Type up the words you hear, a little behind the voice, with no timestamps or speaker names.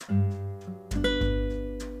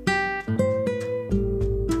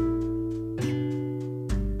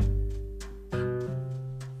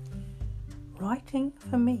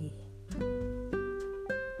for me.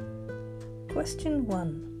 Question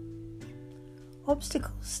 1.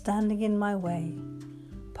 Obstacles standing in my way,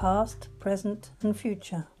 past, present and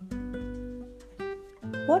future.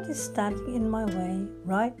 What is standing in my way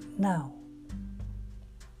right now?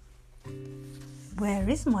 Where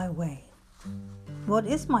is my way? What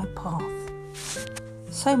is my path?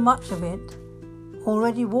 So much of it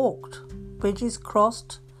already walked, bridges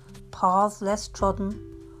crossed, paths less trodden,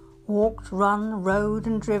 walked, run, rode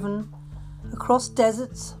and driven, across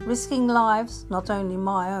deserts, risking lives, not only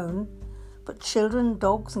my own, but children,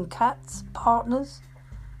 dogs and cats, partners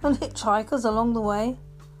and hitchhikers along the way.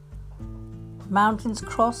 Mountains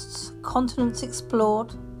crossed, continents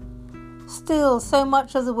explored. Still, so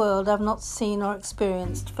much of the world I've not seen or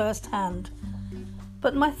experienced firsthand,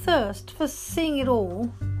 but my thirst for seeing it all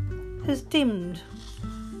has dimmed.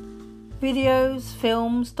 Videos,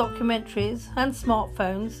 films, documentaries and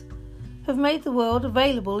smartphones have made the world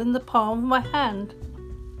available in the palm of my hand.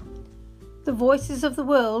 The voices of the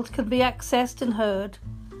world can be accessed and heard.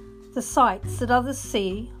 The sights that others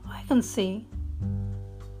see, I can see.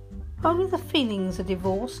 Only the feelings are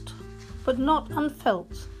divorced, but not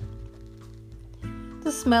unfelt.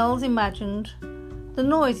 The smells imagined, the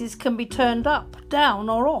noises can be turned up, down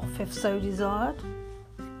or off if so desired.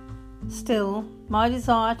 Still, my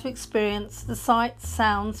desire to experience the sights,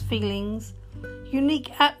 sounds, feelings,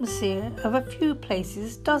 unique atmosphere of a few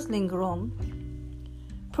places does linger on.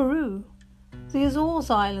 Peru, the Azores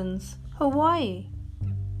Islands, Hawaii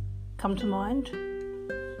come to mind.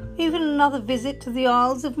 Even another visit to the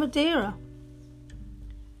Isles of Madeira.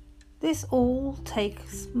 This all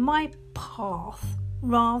takes my path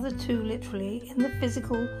rather too literally in the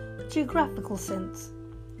physical, geographical sense.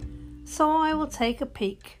 So I will take a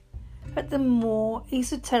peek at the more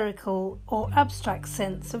esoterical or abstract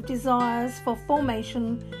sense of desires for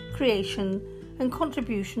formation, creation and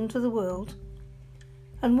contribution to the world,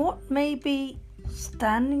 and what may be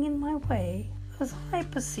standing in my way as I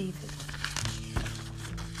perceive it.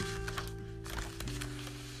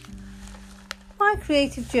 My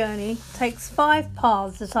creative journey takes 5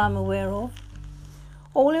 paths that I'm aware of,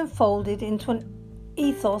 all enfolded into an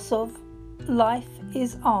ethos of life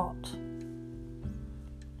is art.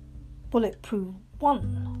 Bulletproof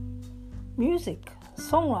 1. Music,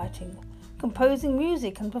 songwriting, composing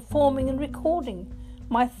music and performing and recording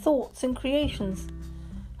my thoughts and creations,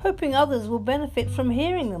 hoping others will benefit from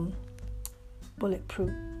hearing them.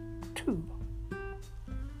 Bulletproof 2.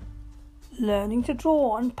 Learning to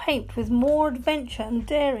draw and paint with more adventure and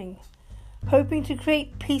daring, hoping to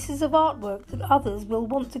create pieces of artwork that others will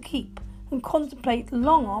want to keep and contemplate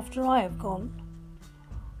long after I have gone.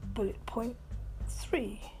 Bullet point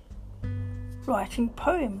 3. Writing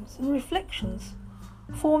poems and reflections,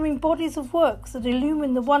 forming bodies of works that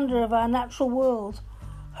illumine the wonder of our natural world,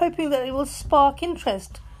 hoping that it will spark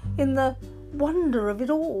interest in the wonder of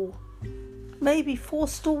it all, maybe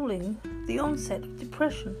forestalling the onset of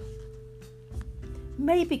depression.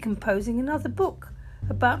 Maybe composing another book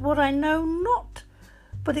about what I know not,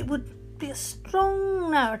 but it would be a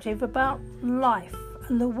strong narrative about life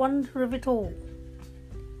and the wonder of it all.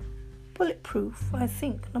 Bulletproof, I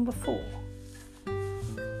think, number 4.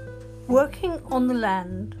 Working on the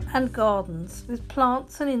land and gardens with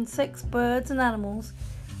plants and insects, birds and animals,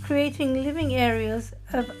 creating living areas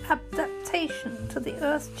of adaptation to the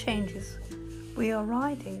earth's changes we are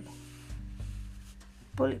riding.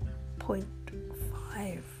 Bullet point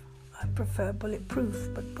 5. I prefer bulletproof,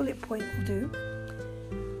 but bullet point will do.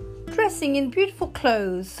 Dressing in beautiful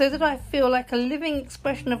clothes so that I feel like a living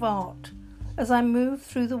expression of art as I move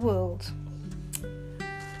through the world.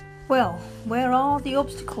 Well, where are the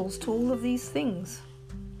obstacles to all of these things?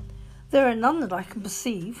 There are none that I can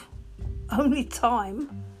perceive. Only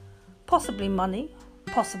time, possibly money,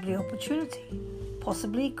 possibly opportunity,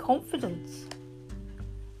 possibly confidence.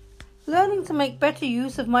 Learning to make better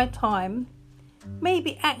use of my time,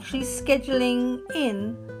 maybe actually scheduling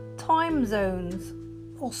in time zones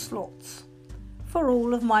or slots for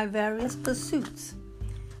all of my various pursuits,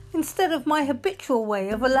 instead of my habitual way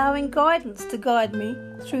of allowing guidance to guide me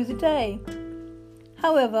through the day.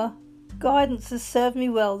 However, guidance has served me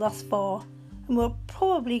well thus far and will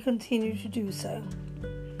probably continue to do so.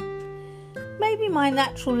 Maybe my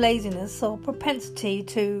natural laziness or propensity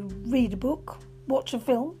to read a book, watch a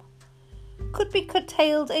film, could be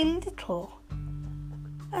curtailed a little,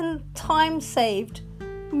 and time saved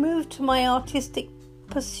moved to my artistic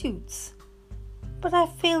pursuits. But I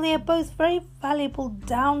feel they are both very valuable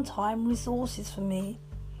downtime resources for me,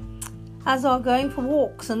 as are going for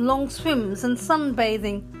walks and long swims and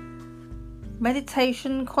sunbathing.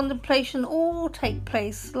 Meditation, contemplation all take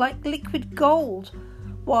place like liquid gold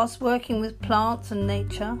whilst working with plants and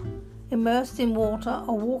nature, immersed in water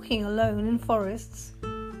or walking alone in forests.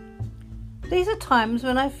 These are times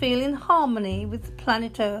when I feel in harmony with the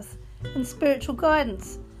planet Earth and spiritual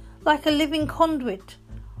guidance, like a living conduit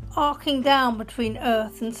arcing down between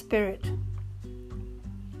earth and spirit.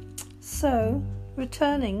 So,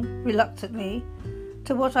 returning reluctantly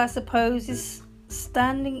to what I suppose is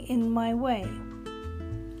standing in my way.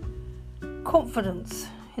 Confidence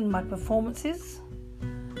in my performances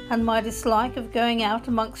and my dislike of going out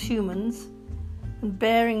amongst humans and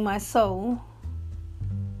bearing my soul.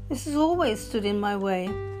 This has always stood in my way.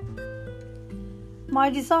 My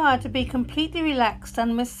desire to be completely relaxed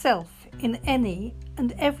and myself in any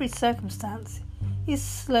and every circumstance is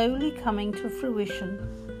slowly coming to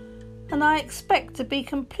fruition, and I expect to be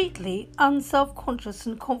completely unself-conscious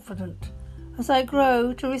and confident as I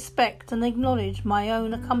grow to respect and acknowledge my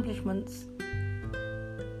own accomplishments.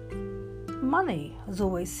 Money has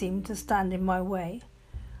always seemed to stand in my way,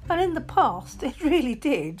 and in the past it really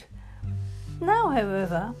did. Now,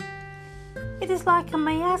 however, it is like a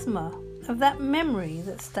miasma of that memory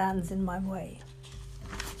that stands in my way.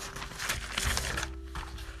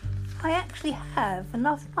 I actually have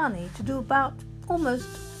enough money to do about almost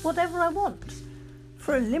whatever I want,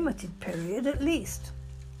 for a limited period at least.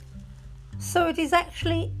 So it is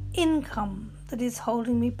actually income that is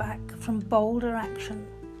holding me back from bolder action.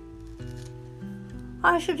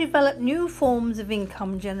 I should develop new forms of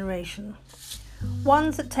income generation,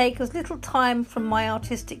 ones that take as little time from my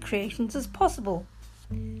artistic creations as possible.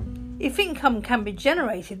 If income can be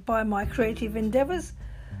generated by my creative endeavours,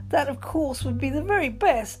 that of course would be the very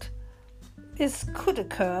best. This could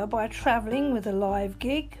occur by travelling with a live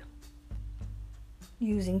gig,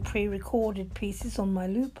 using pre-recorded pieces on my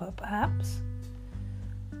looper perhaps,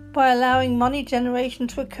 by allowing money generation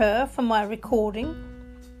to occur from my recording.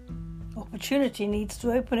 Opportunity needs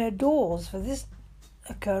to open her doors for this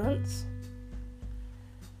occurrence.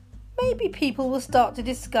 Maybe people will start to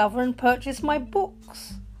discover and purchase my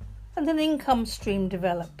books, and an income stream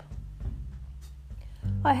develop.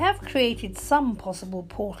 I have created some possible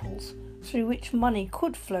portals through which money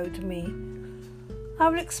could flow to me. I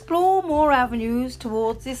will explore more avenues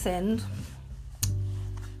towards this end.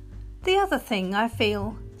 The other thing I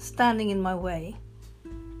feel standing in my way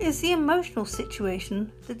is the emotional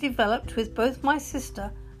situation that developed with both my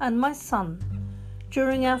sister and my son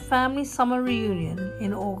during our family summer reunion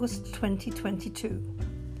in August 2022.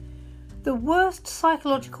 The worst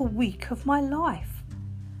psychological week of my life.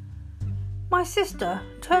 My sister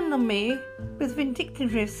turned on me with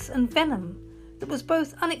vindictiveness and venom that was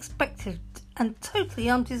both unexpected and totally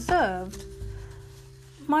undeserved.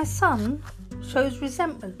 My son shows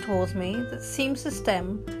resentment towards me that seems to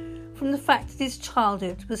stem from the fact that his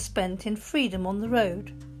childhood was spent in freedom on the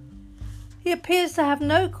road. He appears to have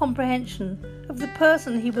no comprehension of the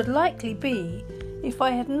person he would likely be if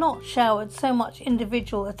I had not showered so much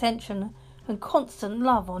individual attention and constant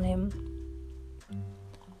love on him.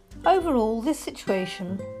 Overall, this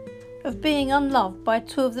situation of being unloved by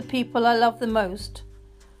two of the people I love the most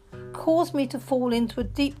caused me to fall into a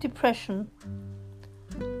deep depression.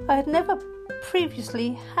 I had never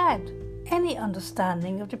previously had any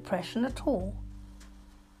understanding of depression at all,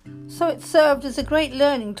 so it served as a great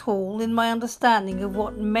learning tool in my understanding of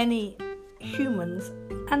what many humans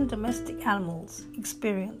and domestic animals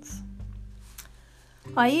experience.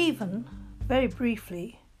 I even, very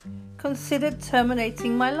briefly, considered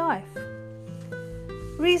terminating my life,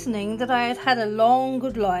 reasoning that I had had a long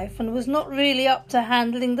good life and was not really up to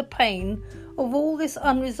handling the pain of all this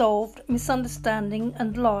unresolved misunderstanding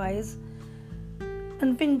and lies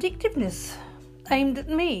and vindictiveness aimed at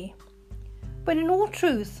me, when in all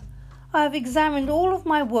truth I have examined all of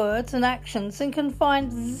my words and actions and can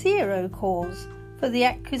find zero cause for the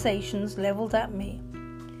accusations levelled at me.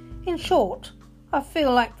 In short, I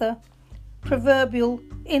feel like the proverbial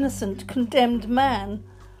innocent condemned man,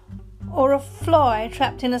 or a fly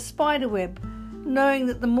trapped in a spider web, knowing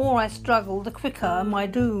that the more I struggle, the quicker my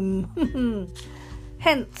doom.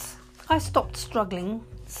 Hence, I stopped struggling,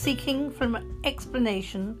 seeking for an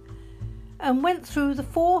explanation, and went through the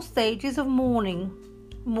 4 stages of mourning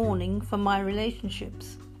for my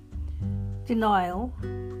relationships: denial,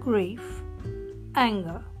 grief,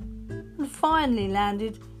 anger, and finally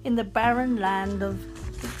landed in the barren land of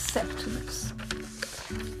acceptance.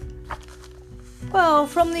 Well,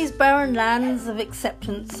 from these barren lands of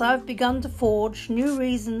acceptance, I've begun to forge new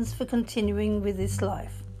reasons for continuing with this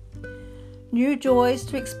life. New joys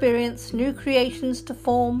to experience, new creations to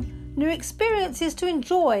form, new experiences to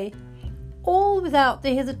enjoy, all without the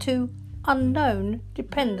hitherto unknown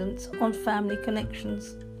dependence on family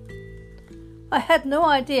connections. I had no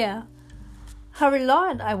idea how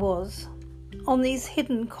reliant I was on these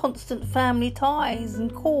hidden constant family ties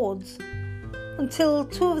and cords until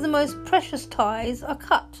two of the most precious ties are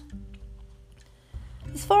cut.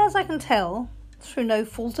 As far as I can tell, through no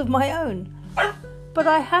fault of my own, but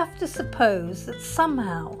I have to suppose that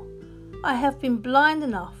somehow I have been blind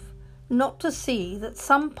enough not to see that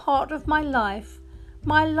some part of my life,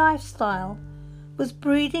 my lifestyle, was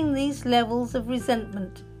breeding these levels of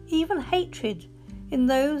resentment, even hatred, in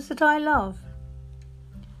those that I love.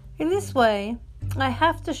 In this way, I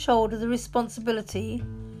have to shoulder the responsibility,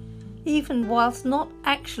 even whilst not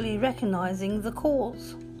actually recognizing the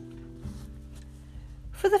cause.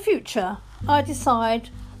 For the future, I decide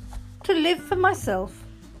to live for myself,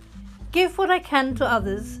 give what I can to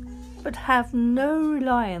others, but have no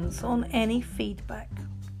reliance on any feedback.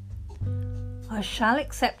 I shall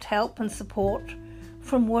accept help and support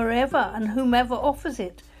from wherever and whomever offers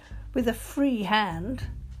it with a free hand.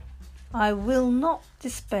 I will not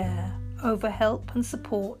despair over help and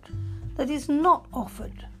support that is not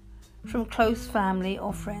offered from close family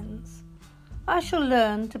or friends. I shall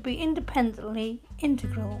learn to be independently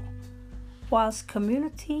integral whilst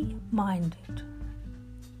community-minded.